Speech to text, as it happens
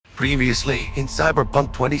Previously in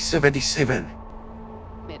Cyberpunk 2077.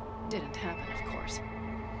 It didn't happen, of course.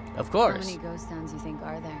 Of course. How many ghost towns you think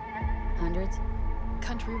are there? Hundreds?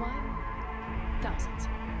 Countrywide? Thousands.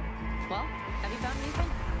 Well, have you found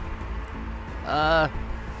anything?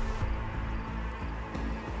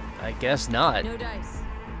 I guess not. No dice.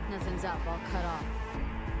 Nothing's up, all cut off.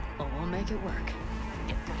 Well, we'll make it work.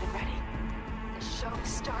 Get good and ready. The show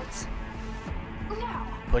starts now.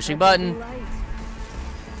 Pushing button. Light.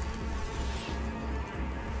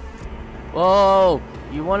 Whoa!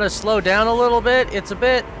 You want to slow down a little bit? It's a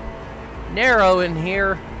bit narrow in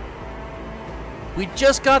here. We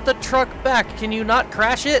just got the truck back. Can you not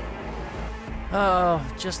crash it? Oh,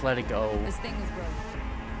 just let it go. This thing is broke.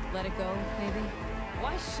 Let it go, maybe?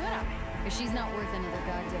 Why should I? If she's not worth another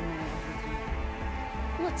goddamn minute every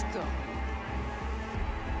time. Let's go.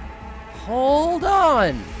 Hold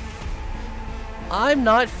on. I'm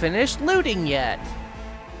not finished looting yet.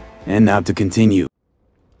 And now to continue.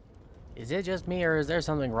 Is it just me, or is there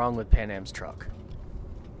something wrong with Pan Am's truck?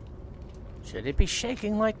 Should it be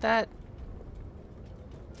shaking like that?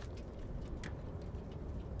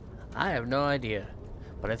 I have no idea.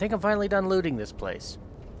 But I think I'm finally done looting this place.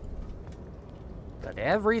 Got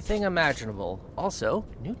everything imaginable. Also,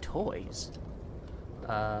 new toys.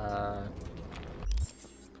 Let's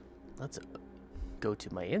go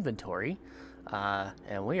to my inventory.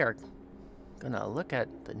 And we are gonna look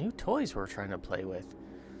at the new toys we're trying to play with.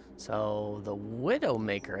 So, the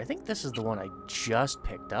Widowmaker, I think this is the one I just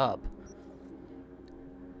picked up.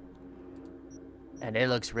 And it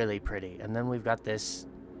looks really pretty. And then we've got this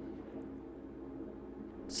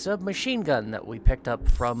submachine gun that we picked up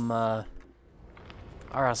from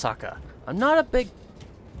Arasaka. I'm not a big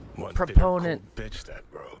proponent bitch that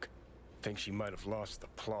rogue. Think she might have lost the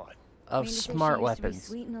plot. of smart weapons.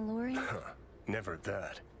 Sweet and alluring? Never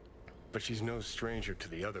that. But she's no stranger to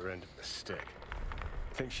the other end of the stick.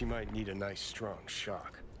 Think she might need a nice strong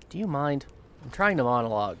shock. Do you mind? I'm trying to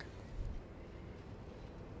monologue.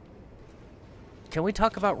 Can we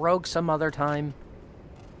talk about Rogue some other time?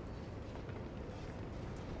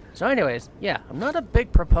 So anyways, yeah, I'm not a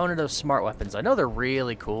big proponent of smart weapons. I know they're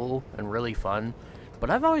really cool and really fun, but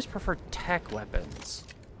I've always preferred tech weapons.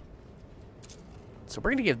 So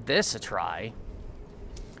we're gonna give this a try,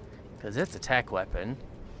 because it's a tech weapon.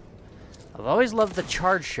 I've always loved the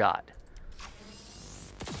charge shot.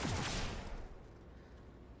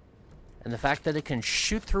 And the fact that it can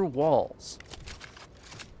shoot through walls.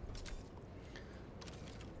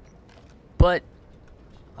 But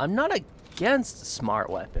I'm not against smart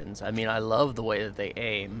weapons. I mean, I love the way that they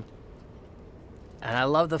aim. And I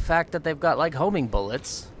love the fact that they've got, like, homing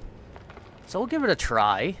bullets. So we'll give it a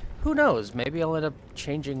try. Who knows? Maybe I'll end up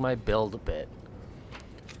changing my build a bit.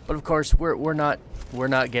 But of course, we're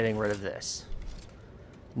not getting rid of this.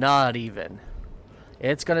 Not even.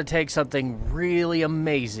 It's gonna take something really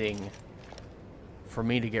amazing for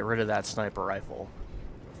me to get rid of that sniper rifle.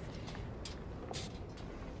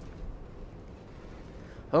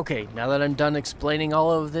 Okay, now that I'm done explaining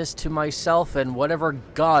all of this to myself and whatever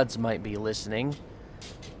gods might be listening.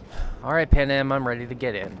 Alright, Pan Am, I'm ready to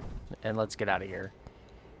get in. And let's get out of here.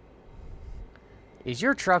 Is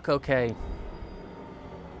your truck okay?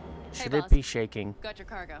 Should it be shaking? Got your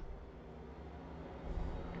cargo.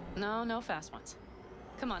 No fast ones.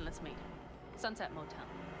 Come on, let's meet. Sunset Motel.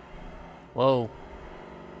 Whoa.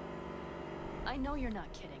 I know you're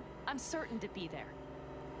not kidding. I'm certain to be there.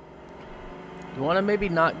 You want to maybe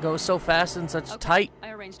not go so fast in such tight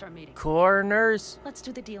I arranged our meeting. corners? Let's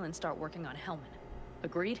do the deal and start working on Hellman.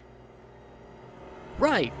 Agreed?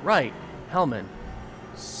 Right. Hellman.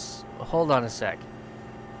 Hold on a sec.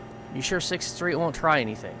 You sure 6th Street won't try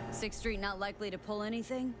anything? 6th Street not likely to pull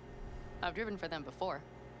anything? I've driven for them before.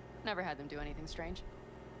 Never had them do anything strange.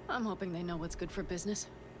 I'm hoping they know what's good for business.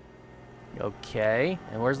 Okay.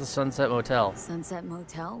 And where's the Sunset Motel? Sunset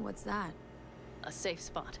Motel? What's that? A safe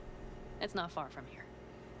spot. It's not far from here.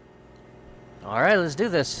 Alright, let's do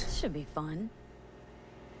this. Should be fun.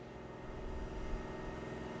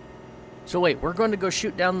 So wait, we're going to go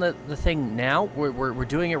shoot down the thing now? We're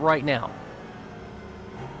doing it right now.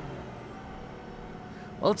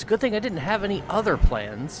 Well, it's a good thing I didn't have any other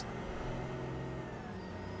plans.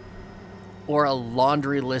 Or a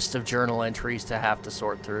laundry list of journal entries to have to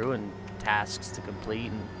sort through, and tasks to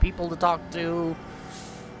complete, and people to talk to.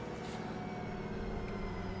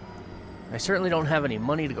 I certainly don't have any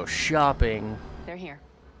money to go shopping. They're here.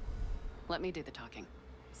 Let me do the talking.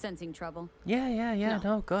 Sensing trouble? Yeah,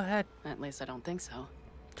 no, go ahead. At least I don't think so.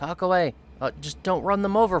 Talk away. Just don't run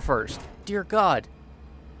them over first. Dear God.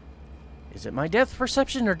 Is it my depth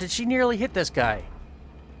perception, or did she nearly hit this guy?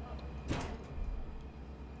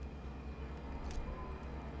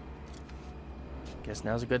 Guess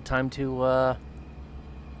now's a good time to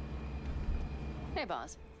Hey,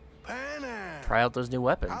 boss. Panam! try out those new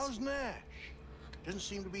weapons. How's Nash? Doesn't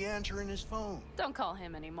seem to be answering his phone. Don't call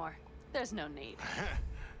him anymore. There's no need.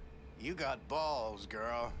 You got balls,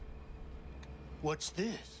 girl. What's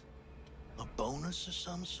this? A bonus of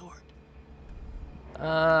some sort?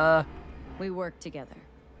 We work together.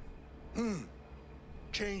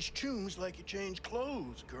 Change tunes like you change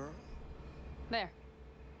clothes, girl. There.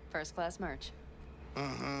 First class merch.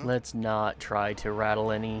 Let's not try to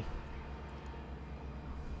rattle any.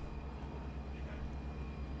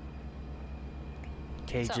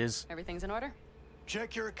 Cages. So, everything's in order?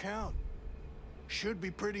 Check your account. Should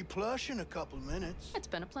be pretty plush in a couple minutes. It's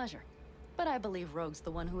been a pleasure. But I believe Rogue's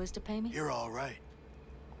the one who is to pay me. You're all right.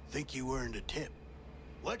 Think you earned a tip.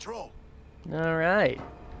 Let's roll. All right.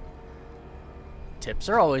 Tips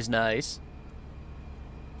are always nice.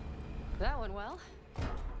 That went well.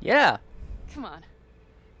 Yeah. Come on.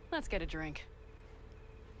 Let's get a drink.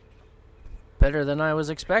 Better than I was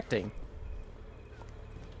expecting.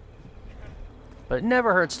 But it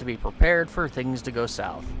never hurts to be prepared for things to go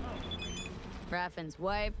south. Raffin's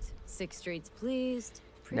wiped, 6th Street's pleased.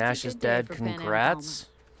 Pretty Nash is good day dead, for Pan Am congrats.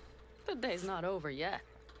 The day's not over yet.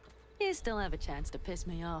 You still have a chance to piss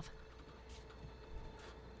me off.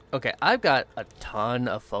 Okay, I've got a ton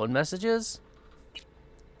of phone messages.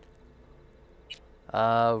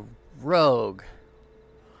 Rogue.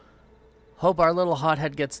 Hope our little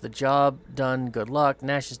hothead gets the job done. Good luck.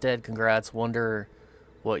 Nash is dead. Congrats. Wonder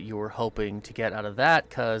what you were hoping to get out of that,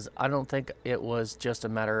 because I don't think it was just a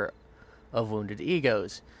matter of wounded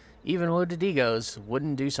egos. Even wounded egos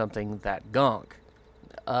wouldn't do something that gonk.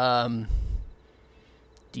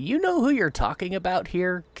 Do you know who you're talking about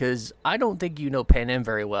here? Because I don't think you know Pan Am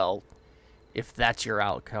very well, if that's your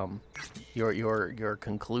outcome, your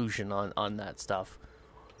conclusion on that stuff.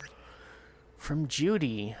 From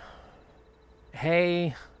Judy.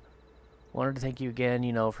 Hey, wanted to thank you again,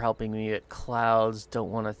 you know, for helping me at Clouds. Don't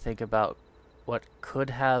want to think about what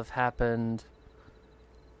could have happened.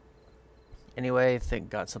 Anyway, think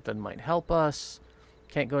got something might help us.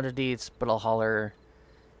 Can't go into deets, but I'll holler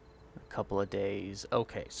a couple of days.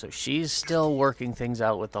 Okay, so she's still working things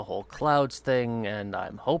out with the whole Clouds thing, and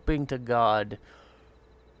I'm hoping to God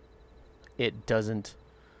it doesn't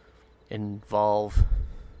involve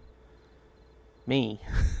me.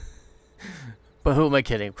 But who am I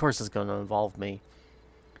kidding? Of course it's going to involve me.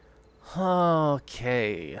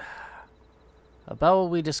 Okay. About what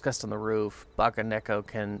we discussed on the roof, Bakaneko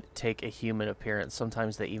can take a human appearance.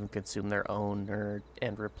 Sometimes they even consume their own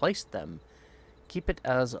and replace them. Keep it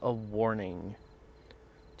as a warning.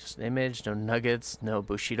 Just an image, no nuggets, no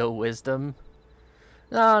Bushido wisdom.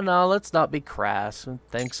 No, let's not be crass.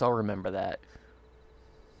 Thanks, I'll remember that.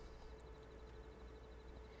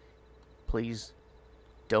 Please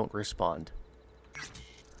don't respond.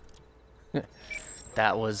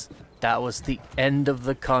 That was the end of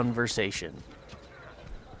the conversation.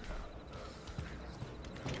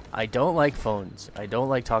 I don't like phones. I don't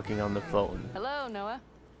like talking on the phone. Hello, Noah.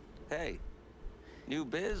 Hey, new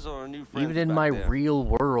biz or new friends? Even in back my there? real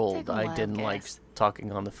world, Take a I wild didn't like guess.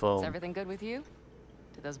 talking on the Is phone. everything good with you?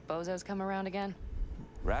 Did those bozos come around again?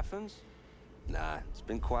 Raffins? Nah, it's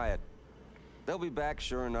been quiet. They'll be back,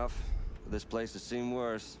 sure enough. This place has seen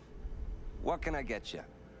worse. What can I get you?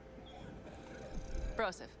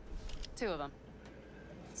 Broseph. 2 of them.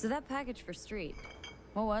 So that package for Street,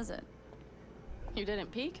 what was it? You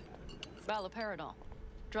didn't peek? Baloperidol.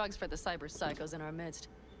 Drugs for the cyber psychos in our midst.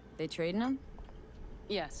 They trading them?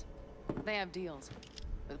 Yes. They have deals.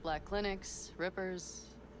 With black clinics, rippers.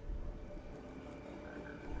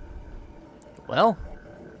 Well,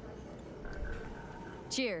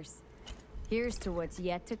 Cheers. Here's to what's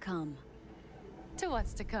yet to come. To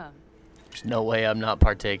what's to come. there's no way I'm not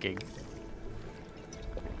partaking.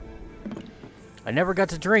 I never got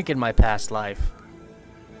to drink in my past life.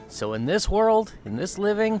 So in this world, in this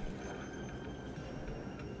living,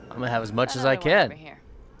 I'm gonna have as much as I Another one over can. here.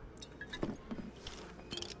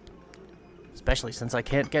 Especially since I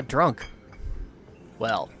can't get drunk.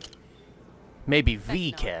 Well, maybe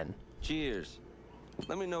V Thanks, Noah. can. Cheers.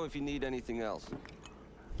 Let me know if you need anything else.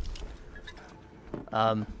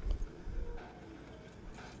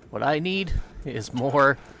 What I need is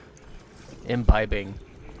more imbibing.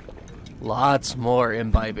 Lots more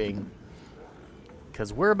imbibing.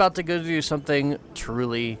 Because we're about to go do something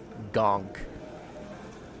truly gonk.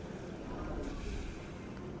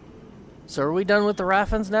 So are we done with the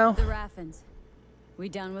Raffins now? The Raffins. We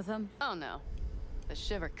done with them? Oh no. The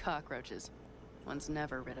shiver cockroaches. One's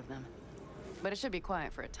never rid of them. But it should be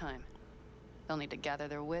quiet for a time. They'll need to gather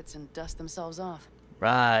their wits and dust themselves off.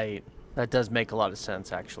 Right. That does make a lot of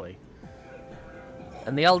sense, actually.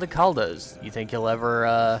 And the Aldecaldos, you think you'll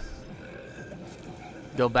ever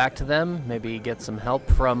go back to them? Maybe get some help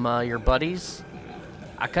from your buddies?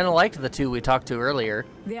 I kind of liked the two we talked to earlier.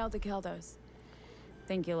 The Aldecaldos.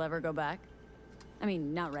 Think you'll ever go back? I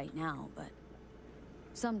mean, not right now, but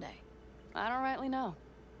someday. I don't rightly know.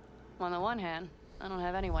 On the one hand, I don't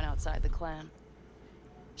have anyone outside the clan.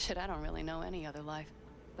 Shit, I don't really know any other life.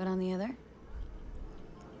 But on the other?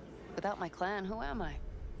 Without my clan, who am I?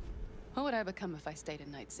 Who would I become if I stayed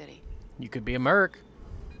in Night City? You could be a merc.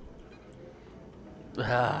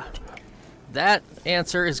 That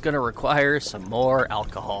answer is going to require some more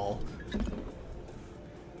alcohol.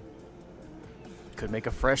 Could make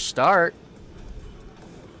a fresh start.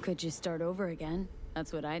 Could just start over again.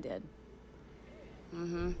 That's what I did.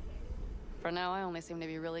 Mm-hmm. For now, I only seem to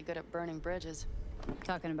be really good at burning bridges.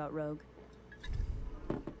 Talking about Rogue.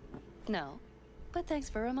 No, but thanks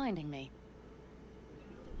for reminding me.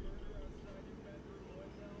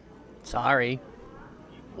 Sorry.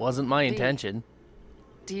 Wasn't my intention.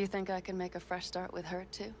 Do you think I can make a fresh start with her,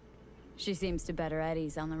 too? She seems to better at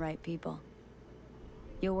ease on the right people.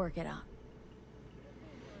 You'll work it out.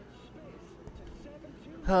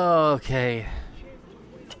 Okay.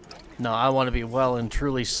 No, I want to be well and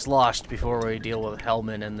truly sloshed before we deal with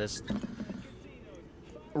Hellman and this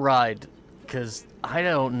ride. Because I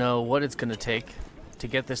don't know what it's going to take to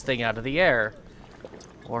get this thing out of the air.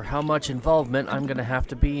 Or how much involvement I'm going to have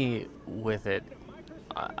to be with it.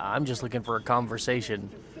 I'm just looking for a conversation.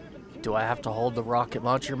 Do I have to hold the rocket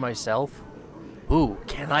launcher myself? Ooh,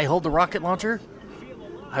 can I hold the rocket launcher?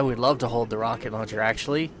 I would love to hold the rocket launcher,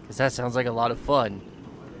 actually, because that sounds like a lot of fun.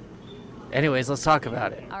 Anyways, let's talk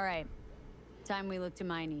about it. All right. Time we look to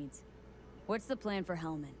my needs. What's the plan for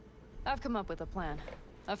Hellman? I've come up with a plan.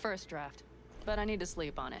 A first draft. But I need to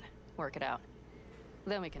sleep on it. Work it out.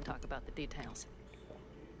 Then we can talk about the details.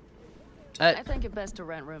 I think it best to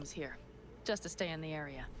rent rooms here. Just to stay in the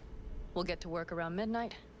area. We'll get to work around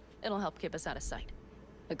midnight. It'll help keep us out of sight.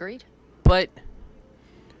 Agreed? But...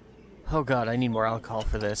 oh god, I need more alcohol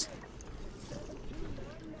for this.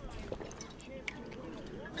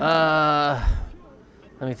 Let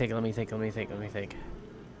me think.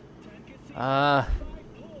 I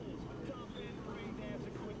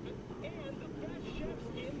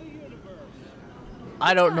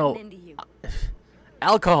don't know.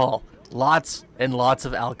 Alcohol. Lots and lots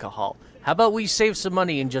of alcohol. How about we save some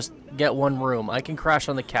money and just get one room? I can crash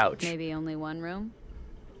on the couch. Maybe only one room?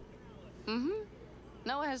 Mm-hmm.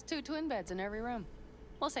 Noah has 2 twin beds in every room.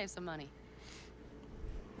 We'll save some money.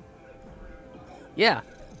 Yeah,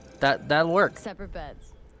 that'll work. Separate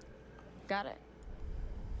beds. Got it.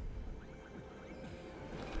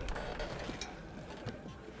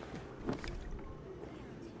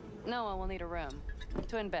 Noah will need a room.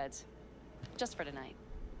 Twin beds. Just for tonight.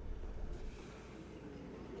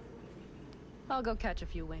 I'll go catch a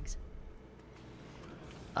few wings.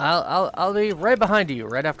 I'll be right behind you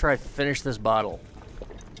right after I finish this bottle.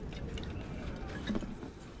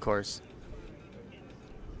 Of course.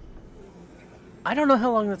 I don't know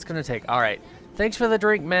how long that's gonna take. All right. Thanks for the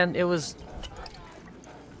drink, man. It was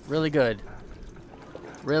really good.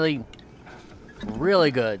 Really,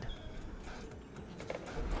 really good.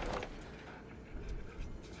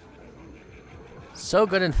 So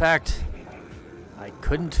good, in fact, I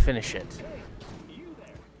couldn't finish it.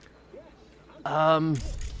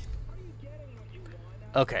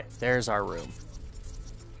 Okay, there's our room.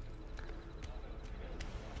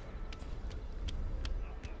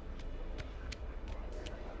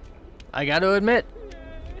 I gotta admit,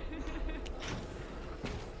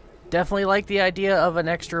 definitely like the idea of an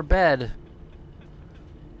extra bed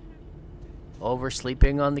over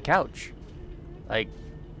sleeping on the couch. Like,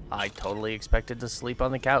 I totally expected to sleep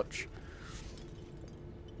on the couch.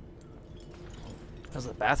 How's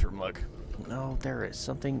the bathroom look? No, there is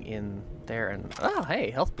something in there and... oh, hey,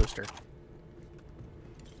 health booster.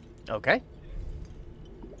 Okay.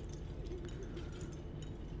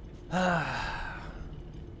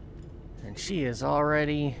 And she is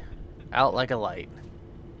already out like a light.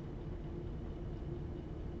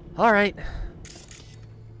 Alright.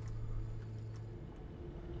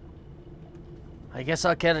 I guess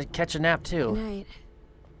I'll catch a nap too. Good night.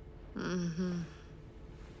 Mm-hmm.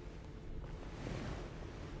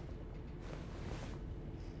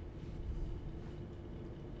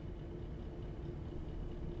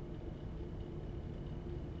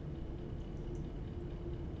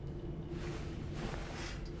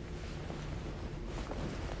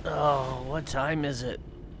 Oh, what time is it?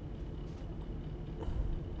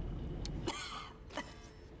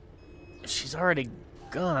 She's already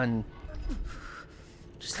gone.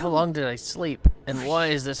 Just how long did I sleep? And why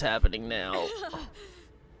is this happening now?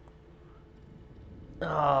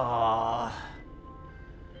 Ah.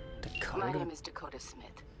 My Dakota. name is Dakota Smith.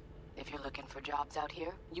 If you're looking for jobs out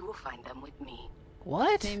here, you will find them with me.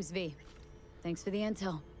 What? Name's V. Thanks for the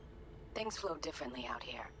intel. Things flow differently out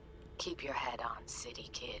here. Keep your head on, city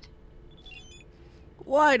kid.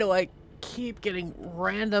 Why do I keep getting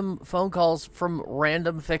random phone calls from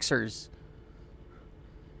random fixers?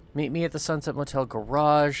 Meet me at the Sunset Motel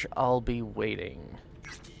garage. I'll be waiting.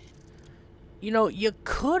 You know, you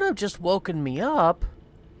could have just woken me up.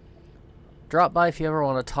 Drop by if you ever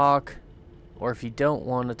want to talk. Or if you don't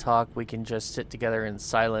want to talk, we can just sit together in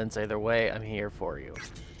silence. Either way, I'm here for you.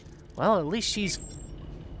 Well, at least she's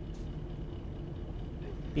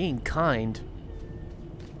being kind.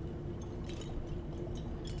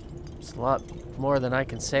 It's a lot more than I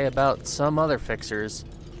can say about some other fixers.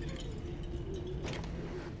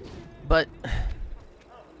 But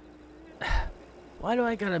why do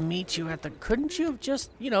I gotta meet you at the... Couldn't you have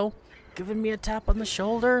just, you know, given me a tap on the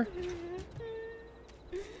shoulder?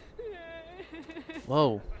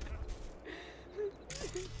 Whoa.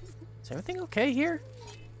 Is everything okay here?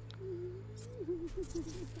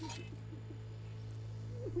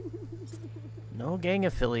 No gang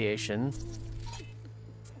affiliation.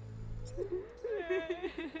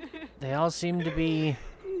 They all seem to be...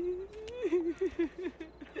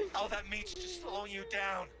 All that meat's just slowing you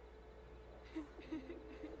down.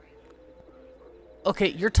 Okay,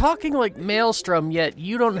 you're talking like Maelstrom, yet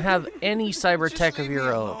you don't have any cyber tech of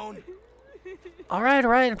your own. Alright,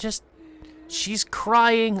 I'm just... She's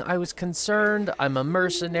crying. I was concerned. I'm a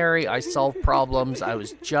mercenary. I solve problems. I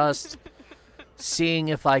was just seeing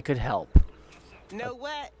if I could help. Know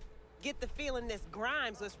what? Get the feeling this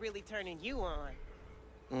Grimes was really turning you on.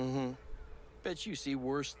 Mm-hmm. Bet you see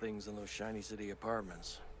worse things in those shiny city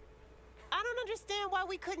apartments. I don't understand why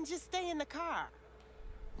we couldn't just stay in the car.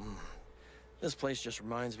 This place just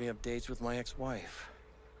reminds me of dates with my ex-wife.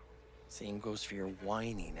 Same goes for your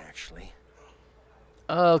whining, actually.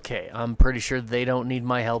 Okay, I'm pretty sure they don't need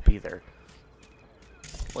my help either.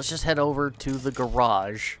 Let's just head over to the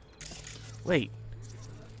garage. Wait.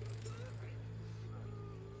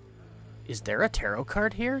 Is there a tarot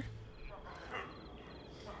card here?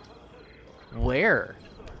 Where?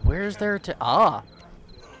 Where's there to... Ah.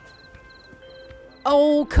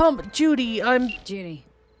 Oh, come... Judy, I'm... Judy.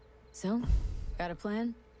 So, got a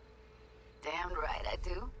plan? Damn right I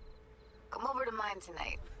do. Come over to mine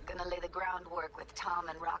tonight. Gonna lay the groundwork with Tom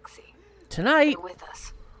and Roxy. Tonight? They're with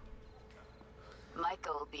us.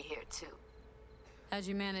 Micah will be here too. How'd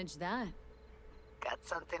you manage that? Got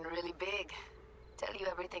something really big. Tell you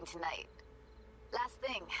everything tonight. Last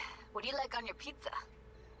thing, what do you like on your pizza?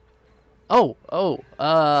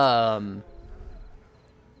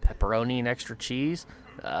 Pepperoni and extra cheese.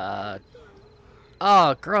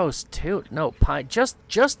 Oh, gross, too. No,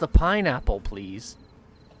 just the pineapple, please.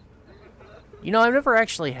 You know, I've never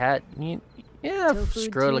actually had... Yeah, Tofu,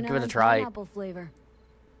 screw it, let's tuna, give it a and try. Pineapple flavor.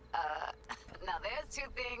 Now there's two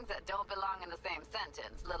things that don't belong in the same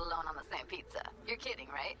sentence, let alone on the same pizza. You're kidding,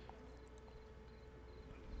 right?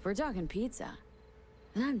 If we're talking pizza,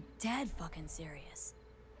 then I'm dead fucking serious.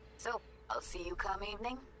 So, I'll see you come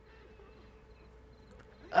evening?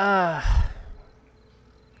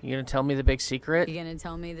 You gonna tell me the big secret? You gonna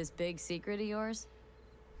tell me this big secret of yours?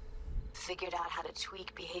 Figured out how to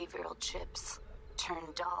tweak behavioral chips. Turn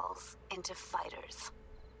dolls into fighters.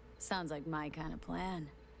 Sounds like my kind of plan.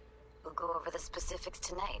 We'll go over the specifics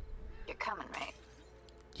tonight. You're coming, right?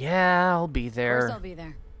 Yeah, I'll be Of there. course I'll be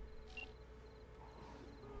there.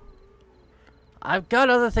 I've got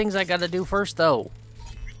other things I gotta do first, though.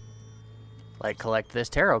 Like collect this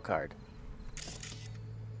tarot card.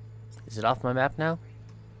 Is it off my map now?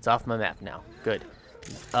 It's off my map now. Good.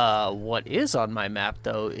 What is on my map,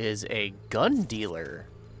 though, is a gun dealer.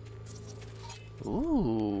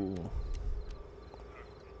 Ooh.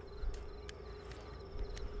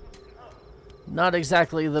 Not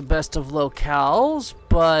exactly the best of locales,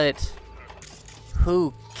 but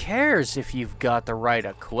who cares if you've got the right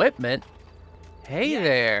equipment? Hey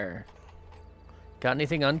there. Got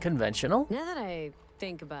anything unconventional? Now that I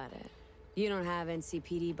think about it, you don't have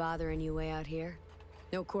NCPD bothering you way out here?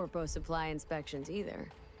 No corpo supply inspections either.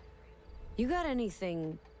 You got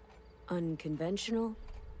anything unconventional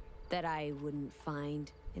that I wouldn't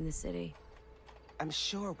find in the city? I'm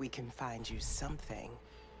sure we can find you something.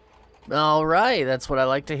 All right, that's what I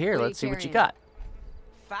like to hear. What are Let's you see what you carrying? got.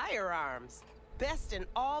 Firearms. Best in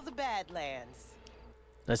all the Badlands.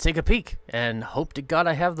 Let's take a peek and hope to God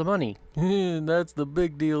I have the money. That's the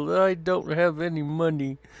big deal. I don't have any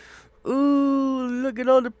money. Ooh, look at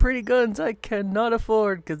all the pretty guns I cannot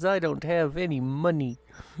afford because I don't have any money.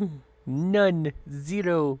 None.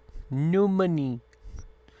 Zero. No money.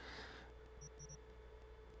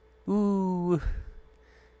 Ooh.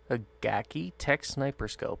 A Gaki Tech Sniper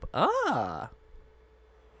Scope. Ah!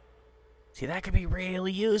 See, that could be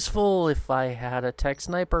really useful if I had a Tech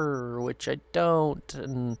Sniper, which I don't.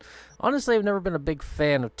 And honestly, I've never been a big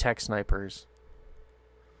fan of Tech Snipers.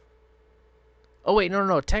 Oh, wait,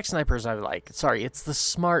 no, Tech Snipers I like. Sorry, it's the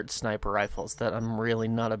Smart Sniper rifles that I'm really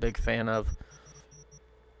not a big fan of.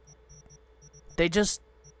 They just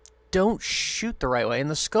don't shoot the right way, and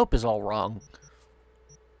the scope is all wrong.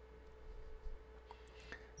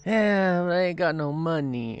 Yeah, but I ain't got no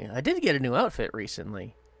money. I did get a new outfit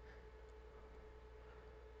recently.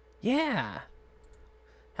 Yeah.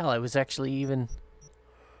 Hell, I was actually even...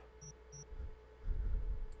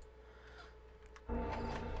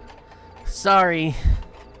 Sorry.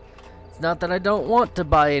 It's not that I don't want to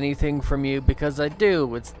buy anything from you, because I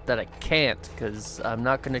do. It's that I can't, because I'm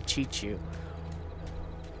not going to cheat you.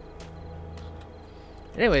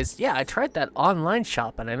 Anyways, yeah, I tried that online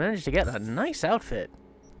shop, and I managed to get a nice outfit.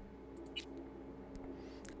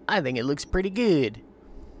 I think it looks pretty good.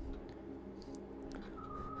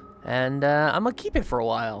 And I'm gonna keep it for a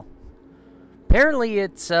while. Apparently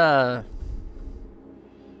it's got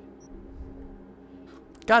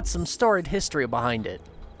some storied history behind it.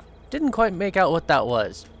 Didn't quite make out what that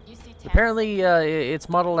was. Apparently it's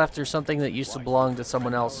modeled after something that used to belong to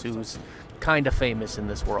someone else who's kind of famous in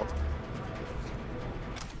this world.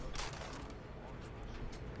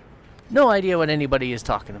 No idea what anybody is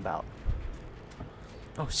talking about.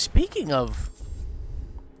 Oh, speaking of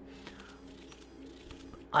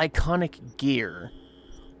iconic gear,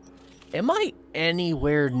 am I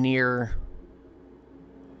anywhere near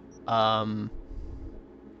not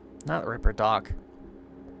Ripper Doc?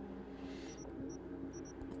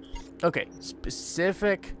 Okay,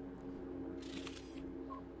 specific.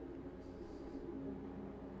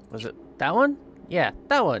 Was it that one? Yeah,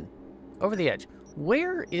 that one. Over the edge.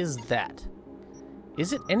 Where is that?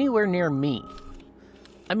 Is it anywhere near me?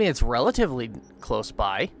 I mean, it's relatively close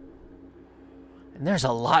by. And there's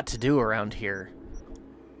a lot to do around here.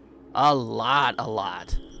 A lot.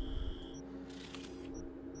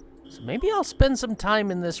 So maybe I'll spend some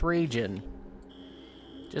time in this region.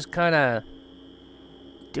 Just kind of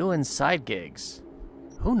doing side gigs.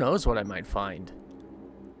 Who knows what I might find.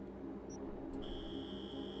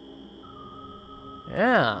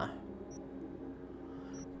 Yeah.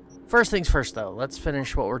 First things first, though. Let's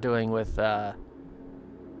finish what we're doing with,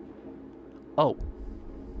 Oh,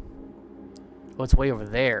 it's way over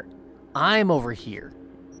there. I'm over here.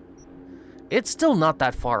 It's still not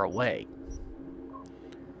that far away.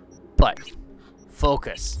 But,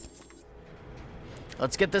 focus.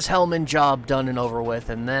 Let's get this Hellman job done and over with,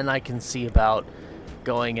 and then I can see about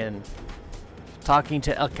going and talking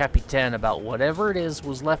to El Capitan about whatever it is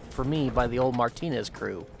was left for me by the old Martinez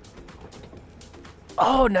crew.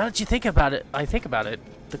 Oh, now that you think about it,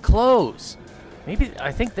 the clothes. Maybe,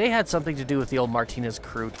 I think they had something to do with the old Martinez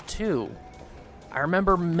crew, too. I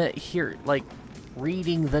remember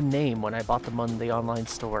reading the name when I bought them on the online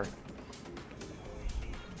store.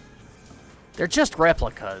 They're just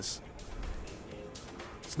replicas.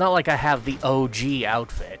 It's not like I have the OG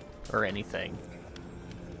outfit or anything.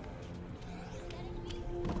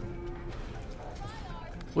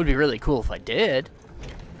 Would be really cool if I did.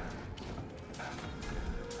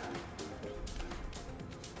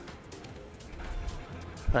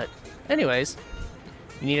 But, anyways,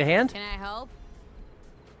 you need a hand? Can I help?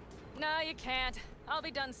 No, you can't. I'll be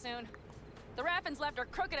done soon. The Raffins left her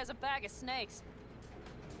crooked as a bag of snakes.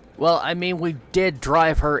 Well, I mean, we did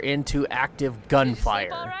drive her into active gunfire. Did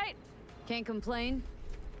you sleep all right? Can't complain.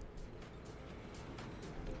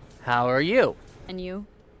 How are you? And you?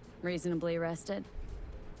 Reasonably rested?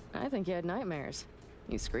 I think you had nightmares.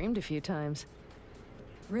 You screamed a few times.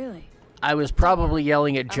 Really? I was probably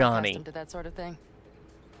yelling at I'm Johnny. accustomed to that sort of thing.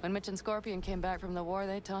 When Mitch and Scorpion came back from the war,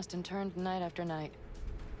 they tossed and turned night after night.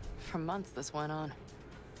 For months this went on.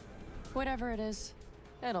 Whatever it is,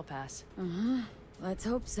 it'll pass. Let's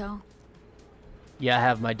hope so. Yeah, I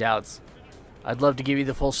have my doubts. I'd love to give you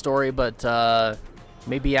the full story, but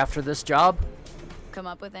maybe after this job? Come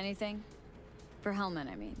up with anything? For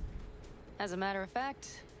Hellman, I mean. As a matter of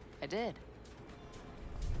fact, I did.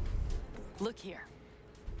 Look here.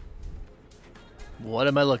 What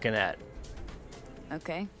am I looking at?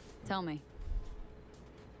 Okay, tell me.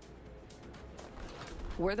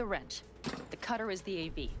 We're the wrench. The cutter is the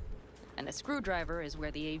AV. And the screwdriver is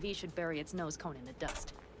where the AV should bury its nose cone in the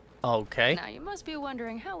dust. Okay. Now, you must be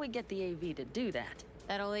wondering how we get the AV to do that.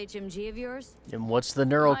 That old HMG of yours? And what's the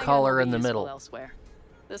neuro collar in the middle? Elsewhere.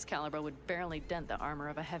 This caliber would barely dent the armor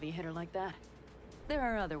of a heavy hitter like that. There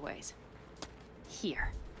are other ways.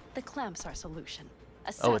 Here, the clamp's our solution.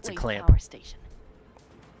 Oh, it's a clamp. Power station.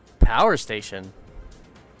 Power station?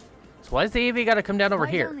 So why does the AV got to come down over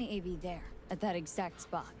Why here? down the AV there, at that exact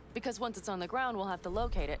spot? Because once it's on the ground, we'll have to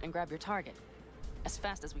locate it and grab your target. As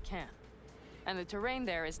fast as we can. And the terrain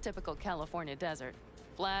there is typical California desert.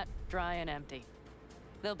 Flat, dry, and empty.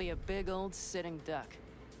 There'll be a big old sitting duck.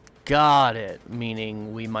 Got it.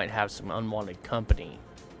 Meaning we might have some unwanted company.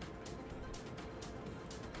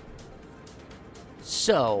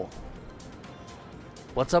 So,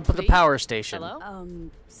 what's up with the power station?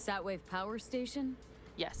 Hello? Satwave power station?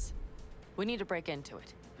 Yes. We need to break into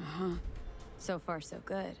it. Uh-huh. So far, so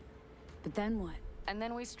good. But then what? And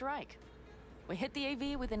then we strike. We hit the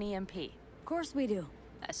AV with an EMP. Of course we do.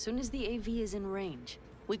 As soon as the AV is in range,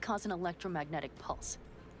 we cause an electromagnetic pulse.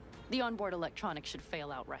 The onboard electronics should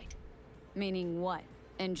fail outright. Meaning what?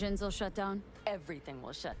 Engines will shut down? Everything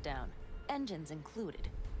will shut down. Engines included.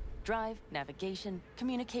 Drive, navigation,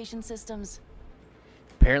 communication systems.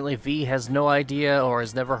 Apparently V has no idea or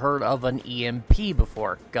has never heard of an EMP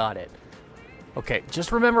before. Got it. Okay,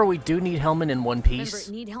 just remember we do need Hellman in one piece.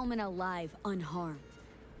 Remember, need Hellman alive, unharmed.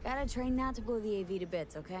 Gotta train not to blow the AV to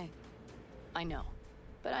bits, okay? I know,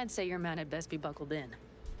 but I'd say your man had best be buckled in.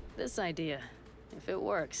 This idea, if it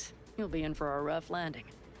works, you'll be in for a rough landing.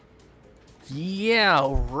 Yeah,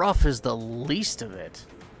 rough is the least of it.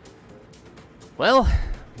 Well,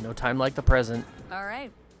 no time like the present. All right,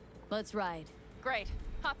 let's ride. Great,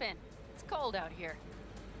 hop in. It's cold out here.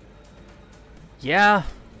 Yeah,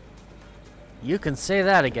 you can say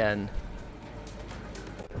that again.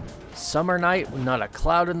 Summer night with not a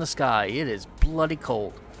cloud in the sky. It is bloody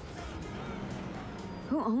cold.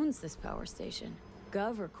 Who owns this power station?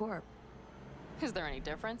 Gov or Corp? Is there any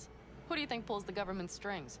difference? Who do you think pulls the government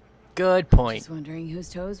strings? Good point. Just wondering whose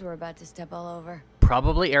toes we're about to step all over.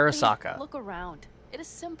 Probably Arasaka. Look around. It is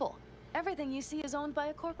simple. Everything you see is owned by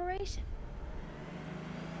a corporation.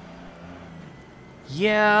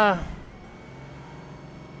 Yeah.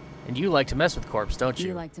 And you like to mess with corpse, don't you?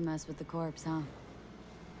 You like to mess with the corpse, huh?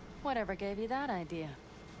 Whatever gave you that idea?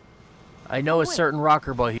 I know a certain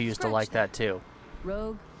rocker boy who used to like that too.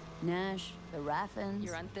 Rogue, Nash, the Rathens.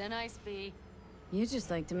 You're on thin ice, V. You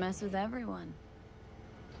just like to mess with everyone.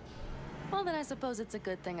 Well, then I suppose it's a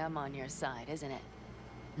good thing I'm on your side, isn't it?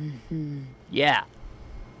 Mm-hmm. Yeah.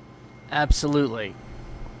 Absolutely.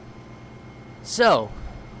 So,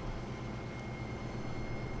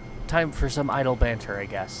 time for some idle banter, I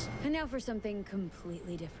guess. And now for something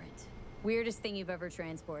completely different. Weirdest thing you've ever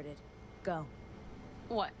transported. Go.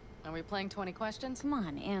 What? Are we playing 20 questions? Come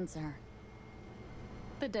on, answer.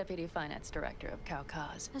 The Deputy Finance Director of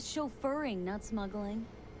Kaukaz. That's chauffeuring, not smuggling.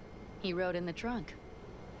 He rode in the trunk.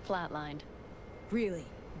 Flatlined. Really?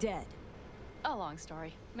 Dead? A long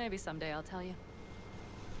story. Maybe someday I'll tell you.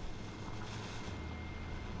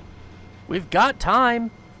 We've got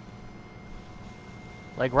time.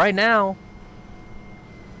 Like right now.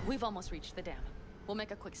 We've almost reached the dam. We'll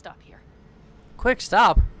make a quick stop here. Quick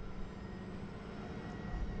stop?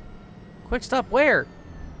 Quick stop where?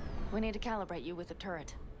 We need to calibrate you with the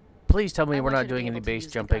turret. Please tell me I we're want not you to be doing any able to base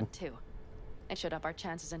use the jumping. gun, too. It should up our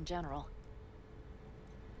chances in general.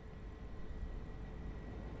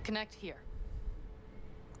 Connect here.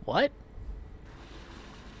 What?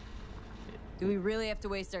 Do we really have to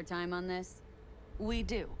waste our time on this? We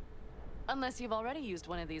do. Unless you've already used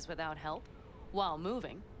one of these without help, while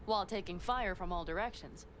moving, while taking fire from all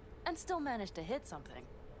directions, and still managed to hit something.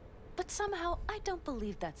 But somehow, I don't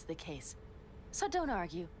believe that's the case. So don't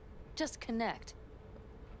argue. Just connect.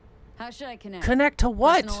 How should I connect? Connect to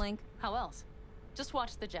what? Personal link? How else? Just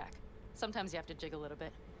watch the jack. Sometimes you have to jig a little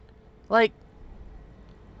bit. Like...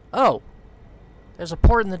 Oh. There's a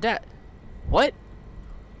port in the deck. What?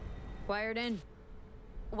 Wired in.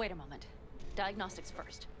 Wait a moment. Diagnostics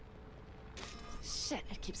first. Shit,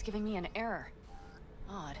 it keeps giving me an error.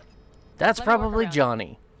 Odd. That's Let me work probably around.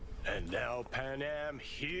 Johnny. And now, Pan Am,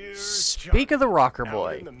 here's Speak of the rocker out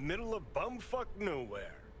boy. in the middle of bumfuck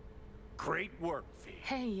nowhere. Great work, V.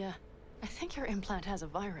 Hey, I think your implant has a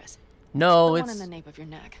virus. No, the it's... one in the nape of your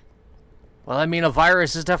neck. Well, I mean, a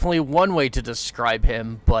virus is definitely one way to describe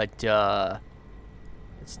him, but,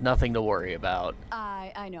 it's nothing to worry about.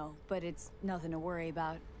 I know, but it's nothing to worry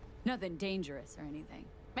about. Nothing dangerous or anything.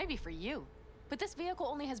 Maybe for you. But this vehicle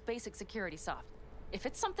only has basic security soft. If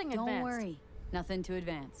it's something advanced... Don't worry. Nothing too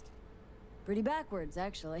advanced. Pretty backwards,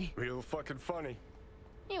 actually. Real fucking funny.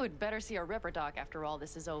 You would better see a Ripper Doc after all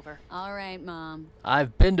this is over. All right, Mom.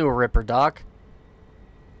 I've been to a Ripper Doc.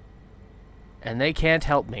 And they can't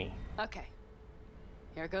help me. Okay.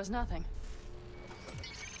 Here goes nothing.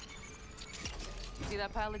 See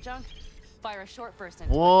that pile of junk? Fire a short burst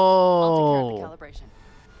into it. I'll take care of the calibration.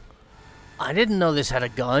 I didn't know this had a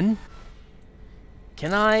gun.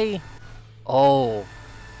 Can I? Oh.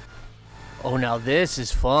 Oh, now this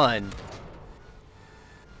is fun.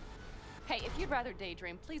 Hey, if you'd rather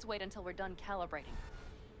daydream, please wait until we're done calibrating.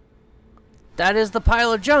 That is the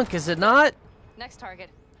pile of junk, is it not? Next target.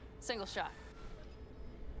 Single shot.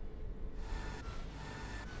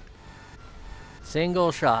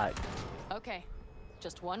 Single shot. Okay.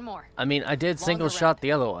 Just one more. I mean, I did Longer single round. shot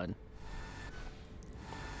the other one.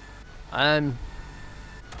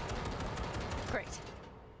 Great.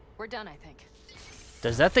 We're done, I think.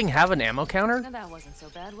 Does that thing have an ammo counter? Now that wasn't so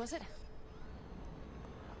bad, was it?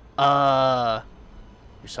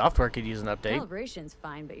 Your software could use an update. Calibration's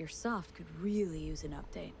fine, but your soft could really use an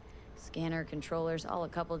update. Scanner controllers all a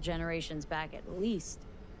couple generations back at least.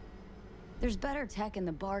 There's better tech in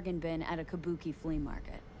the bargain bin at a Kabuki flea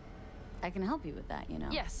market. I can help you with that, you know?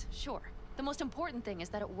 Yes, sure. The most important thing is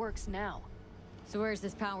that it works now. So where's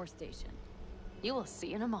this power station? You will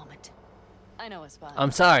see in a moment. I know a spot.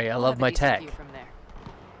 I'm sorry, I We'll love have a my decent tech. view from there.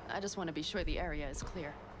 I just want to be sure the area is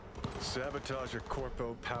clear. Sabotage a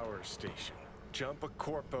Corpo power station. Jump a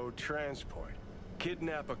Corpo transport.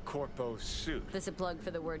 Kidnap a Corpo suit. This a plug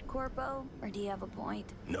for the word corpo, or do you have a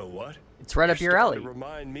point? Know what? It's right up your You're starting alley. to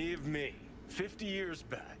remind me of me, 50 years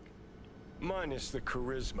back. Minus the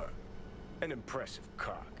charisma. An impressive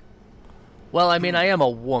cock. Well, I mean, I am a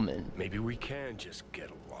woman. Maybe we can just get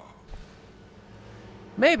along.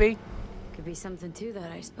 Maybe. Could be something to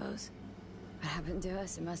that, I suppose. What happened to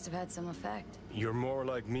us? It must have had some effect. You're more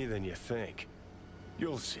like me than you think.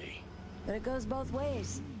 You'll see. But it goes both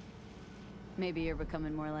ways. Maybe you're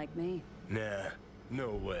becoming more like me. Nah, no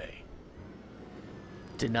way.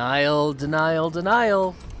 Denial, denial,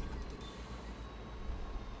 denial.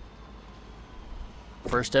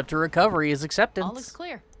 First step to recovery is acceptance. All looks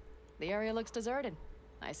clear. The area looks deserted.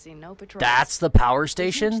 I see no patrols. That's the power The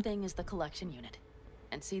station? huge thing is the collection unit.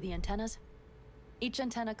 And see the antennas? Each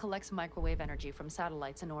antenna collects microwave energy from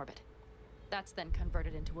satellites in orbit. That's then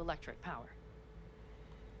converted into electric power.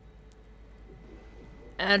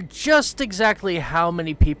 And just exactly how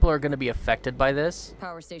many people are going to be affected by this?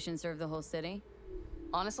 Power station serve the whole city?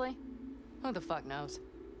 Honestly, who the fuck knows?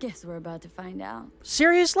 Guess we're about to find out.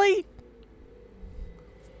 Seriously?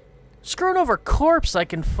 Screwing over corpse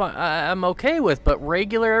I'm okay with, but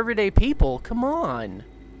regular everyday people, come on.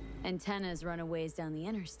 Antennas run a ways down the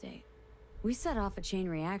interstate. We set off a chain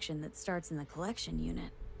reaction that starts in the collection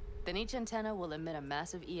unit. Then each antenna will emit a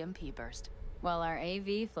massive EMP burst. While our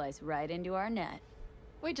AV flies right into our net.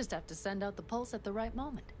 We just have to send out the pulse at the right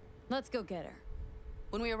moment. Let's go get her.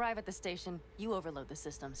 When we arrive at the station, you overload the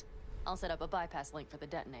systems. I'll set up a bypass link for the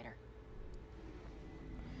detonator.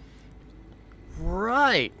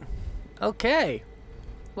 Right. Okay.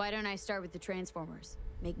 Why don't I start with the transformers?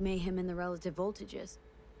 Make mayhem in the relative voltages.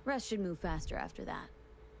 Rest should move faster after that.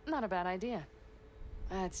 Not a bad idea.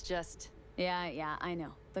 It's just... Yeah, I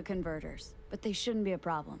know. The converters. But they shouldn't be a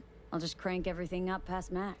problem. I'll just crank everything up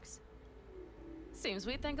past max. Seems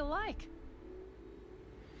we think alike.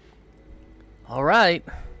 All right.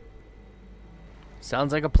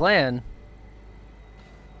 Sounds like a plan.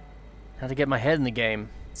 How to get my head in the game.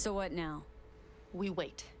 So what now? We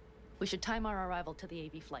wait. We should time our arrival to the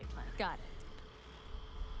AV flight plan. Got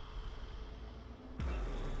it.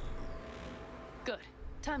 Good.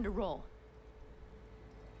 Time to roll.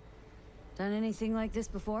 Done anything like this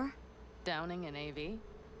before? Downing an AV?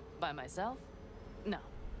 By myself? No.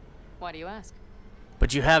 Why do you ask?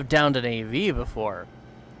 But you have downed an AV before.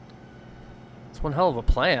 It's one hell of a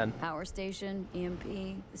plan. Power station, EMP,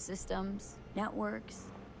 the systems, networks.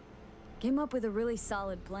 Came up with a really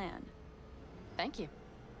solid plan. Thank you.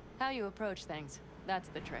 How you approach things, that's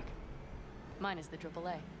the trick. Mine is the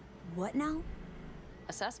AAA. What now?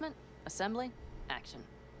 Assessment, assembly, action.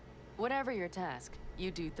 Whatever your task, you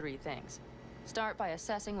do 3 things. Start by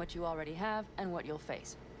assessing what you already have and what you'll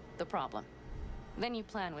face. The problem. Then you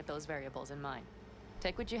plan with those variables in mind.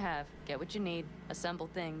 Take what you have, get what you need, assemble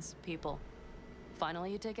things, people.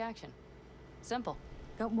 Finally, you take action. Simple.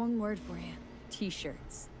 Got one word for you.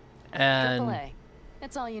 T-shirts. And AAA.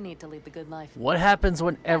 It's all you need to lead the good life. what happens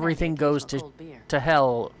when everything goes to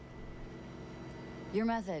hell? Your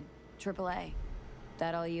method. AAA.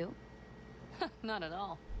 That all you? Not at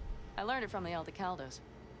all. I learned it from the Aldecaldos.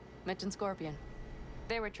 Mitch and Scorpion.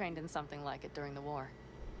 They were trained in something like it during the war.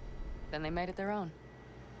 Then they made it their own.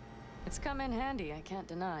 It's come in handy, I can't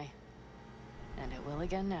deny. And it will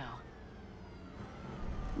again now.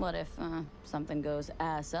 What if, something goes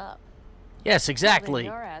ass up? Yes, exactly.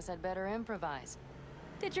 Your ass had better improvise.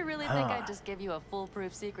 Did you really think I'd just give you a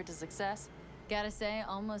foolproof secret to success? Gotta say,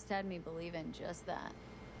 almost had me believe in just that.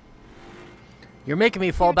 You're making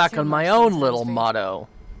me fall You're back too on my much own sometimes, little Paige. motto.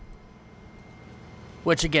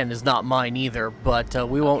 Which, again, is not mine either, but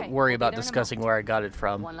we won't worry about discussing where I got it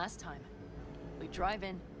from. One last time. We drive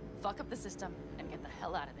in, fuck up the system, and get the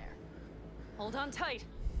hell out of there. Hold on tight.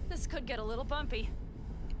 This could get a little bumpy.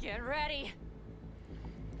 Get ready.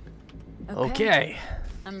 Okay.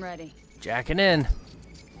 I'm ready. Jacking in.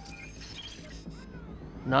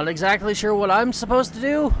 Not exactly sure what I'm supposed to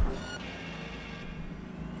do.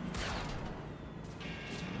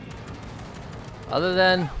 Other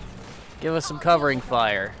than give us some covering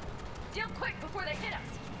fire. Deal quick before they hit us.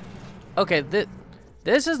 Okay,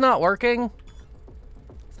 this is not working.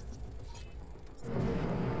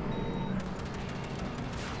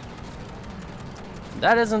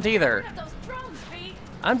 That isn't either. Those drones, V.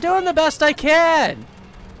 I'm doing the best I can.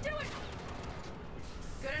 Do it.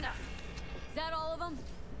 Good enough. Is that all of them?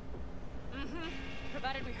 Mm-hmm.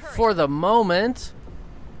 Provided we hurry. For the moment.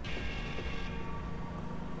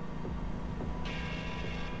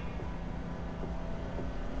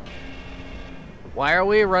 Why are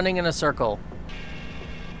we running in a circle?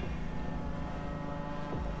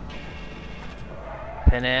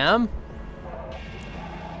 Panam?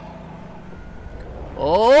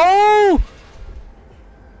 Oh!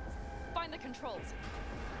 Find the controls.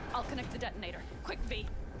 I'll connect the detonator. Quick, V.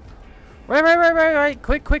 Right.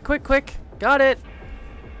 Quick. Got it.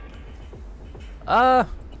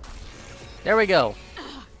 There we go.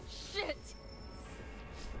 Shit.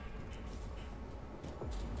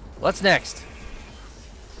 What's next?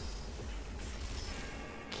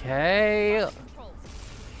 Okay.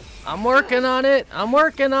 I'm working on it.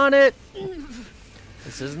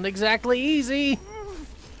 This isn't exactly easy.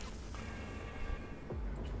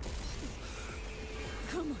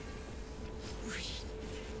 Come on.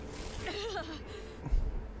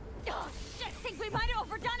 Oh, shit. Think we might have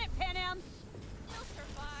overdone it, Panam. We'll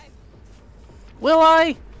survive. Will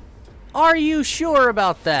I? Are you sure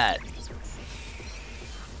about that?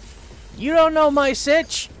 You don't know my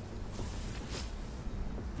sitch?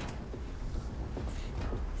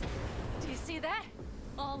 Do you see that?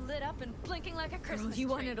 All lit up and blinking like a Christmas You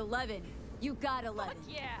tree. wanted 11. You got 11.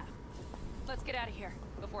 Fuck yeah. Let's get out of here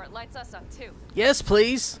before it lights us up too. Yes,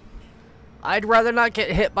 please. I'd rather not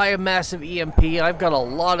get hit by a massive EMP. I've got a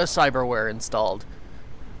lot of cyberware installed.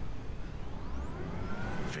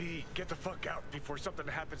 V, get the fuck out before something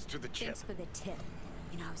happens to the chip. Thanks for the tip.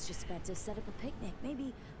 You know, I was just about to set up a picnic.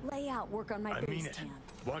 Maybe lay out, work on my I mean base it. tan.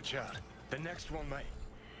 Watch out. The next one might.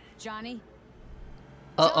 Johnny?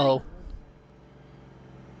 Uh-oh.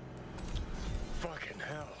 Fucking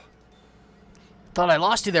hell. Thought I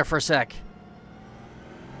lost you there for a sec.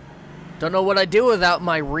 Don't know what I'd do without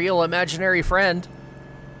my real imaginary friend.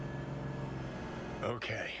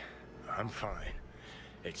 Okay, I'm fine.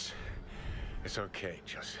 It's okay,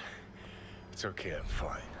 just... It's okay, I'm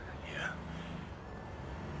fine, yeah.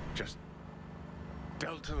 Just...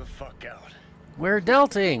 Delta the fuck out. We're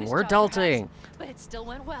delting. We're delting. But it still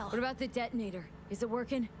went well. What about the detonator? Is it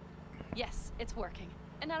working? Yes, it's working.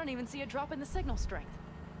 And I don't even see a drop in the signal strength.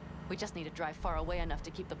 We just need to drive far away enough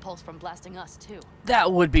to keep the pulse from blasting us, too.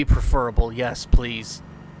 That would be preferable, yes, please.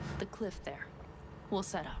 The cliff there. We'll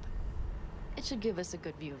set up. It should give us a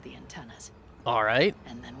good view of the antennas. All right.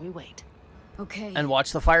 And then we wait. Okay. And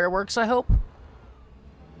watch the fireworks, I hope?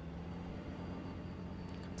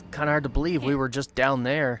 It's kind of hard to believe we were just down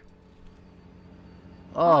there.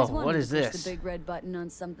 Always Oh, wanted what to is push this? the big red button on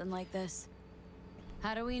something like this.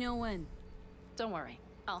 How do we know when? Don't worry.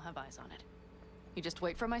 I'll have eyes on it. You just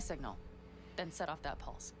wait for my signal. Then set off that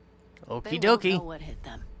pulse. Okie They won't dokie. know what hit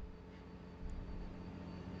them.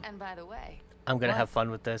 And by the way... I'm gonna what? have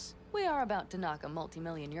fun with this. We are about to knock a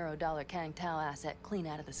multi-million euro Kang Tao asset clean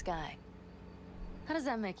out of the sky. How does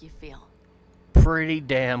that make you feel? Pretty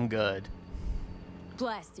damn good.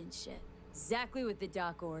 Blasting shit. Exactly what the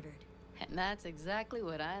doc ordered. And that's exactly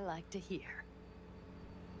what I like to hear.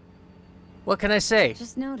 What can I say?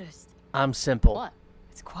 Just noticed. I'm simple. What?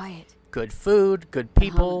 It's quiet. Good food, good The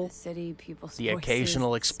people, city, people's the voices,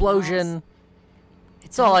 occasional the explosion. smells.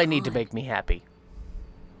 It's all all I need to gone. make me happy.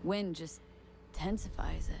 Wind just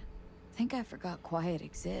intensifies it. Think I forgot quiet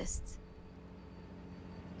exists.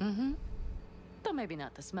 Mm-hmm. Though maybe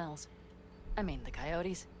not the smells. I mean, the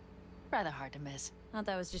coyotes. Rather hard to miss. Thought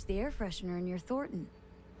that was just the air freshener in your Thornton.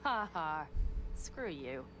 Ha ha. Screw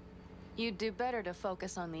you. You'd do better to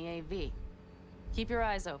focus on the AV. Keep your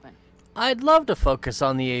eyes open. I'd love to focus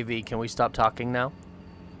on the AV. Can we stop talking now?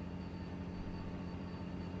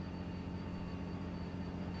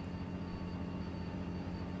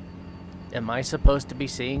 Am I supposed to be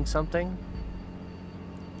seeing something?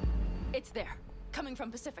 It's there, coming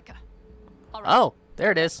from Pacifica. All right. Oh,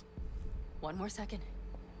 there it is. One more second.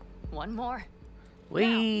 One more.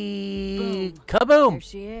 Wee! Kaboom! There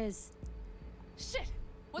she is. Shit!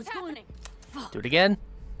 What's happening? Do it again.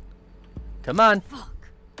 Come on. Fuck.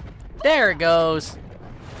 There it goes.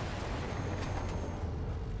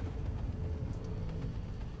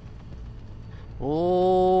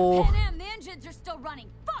 Oh. Pan Am, the engines are still running.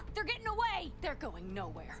 Fuck, they're getting away. They're going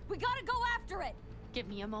nowhere. We gotta go after it. Give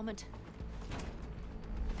me a moment.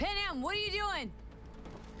 Pan Am, what are you doing?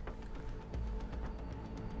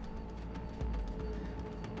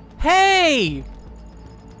 Hey!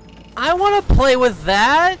 I want to play with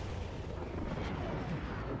that.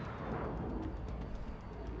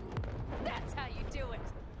 That's how you do it.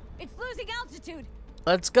 It's losing altitude.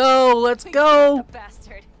 Let's go. Let's go. The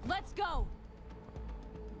bastard. Let's go.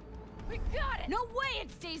 We got it. No way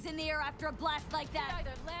it stays in the air after a blast like that.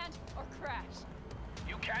 Either land or crash.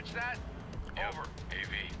 You catch that? Over.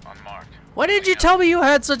 AV unmarked. Why didn't you tell me you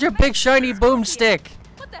had such a big shiny boomstick?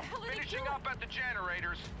 What the hell are you Finishing up at the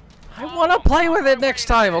generators. I want to play with it next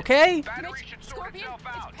time, okay? Battery should sort Scorpion, itself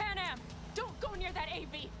out. it's Pan Am. Don't go near that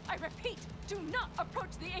AV. I repeat, do not approach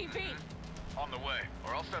the AV. On the way,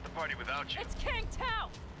 or I'll start the party without you. It's Kang Tao.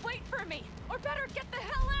 Wait for me, or better get the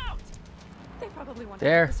hell out. They probably want to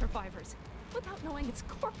There. help the survivors without knowing it's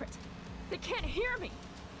corporate. They can't hear me.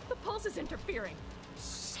 The pulse is interfering.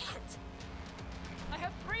 Shit. I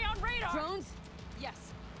have 3 on radar. Drones? Yes.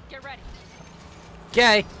 Get ready.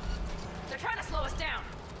 Okay. They're trying to slow us down.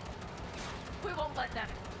 We won't let them.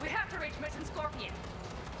 We have to reach Mission Scorpion.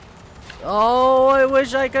 Oh, I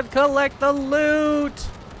wish I could collect the loot.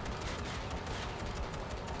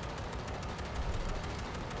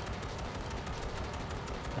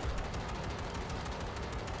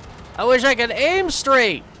 I wish I could aim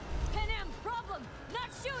straight. Pan Am, problem. Not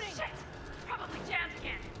shooting. Shit. Probably jammed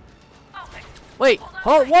again. I'll fix it. Wait,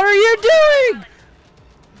 Hold on. what are you doing?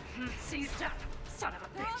 Seized up. Son of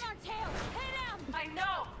a They're on bitch. our tail. Pan Am. I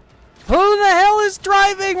know. Who the hell is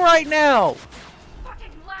driving right now?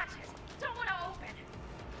 Fucking latches. Don't want to open.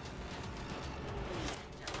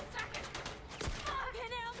 Just a second.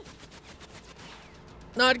 Pan Am.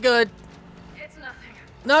 Not good. It's nothing.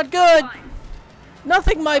 Not good. Fine.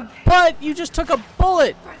 Nothing, my butt. You just took a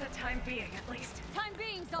bullet. For the time being, at least. Time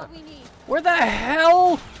being's all we need. Where the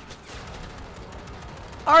hell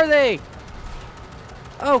are they?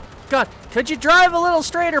 Oh, God. Could you drive a little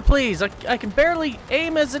straighter, please? I can barely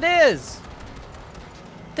aim as it is.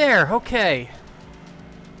 There, okay.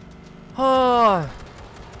 Oh,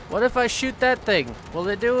 what if I shoot that thing? Will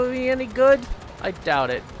it do me any good? I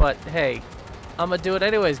doubt it, but hey, I'm gonna do it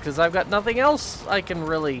anyways because I've got nothing else I can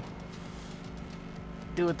really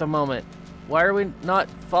do at the moment. Why are we not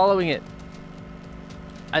following it?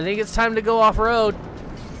 I think it's time to go off-road.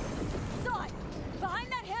 Saw it.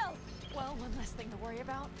 Behind that hill. Well, one less thing to worry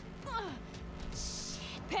about.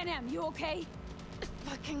 Pan Am, you okay?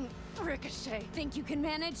 Fucking ricochet. Think you can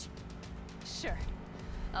manage? Sure.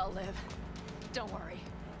 I'll live. Don't worry.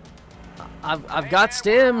 I've got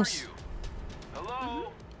stims.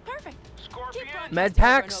 Hello? Perfect. Scorpion? Keep broadcasting Med over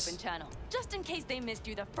an packs? open channel, just in case they missed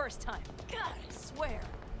you the first time. God, I swear.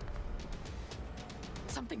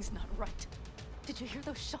 Something's not right. Did you hear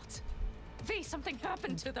those shots? V, something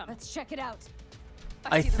happened to them. Let's check it out.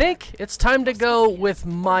 I see the think it's time to go with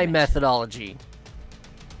my methodology.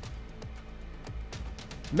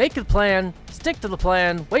 Make a plan, stick to the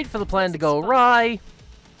plan, wait for the plan to go awry,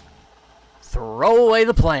 throw away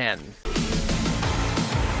the plan.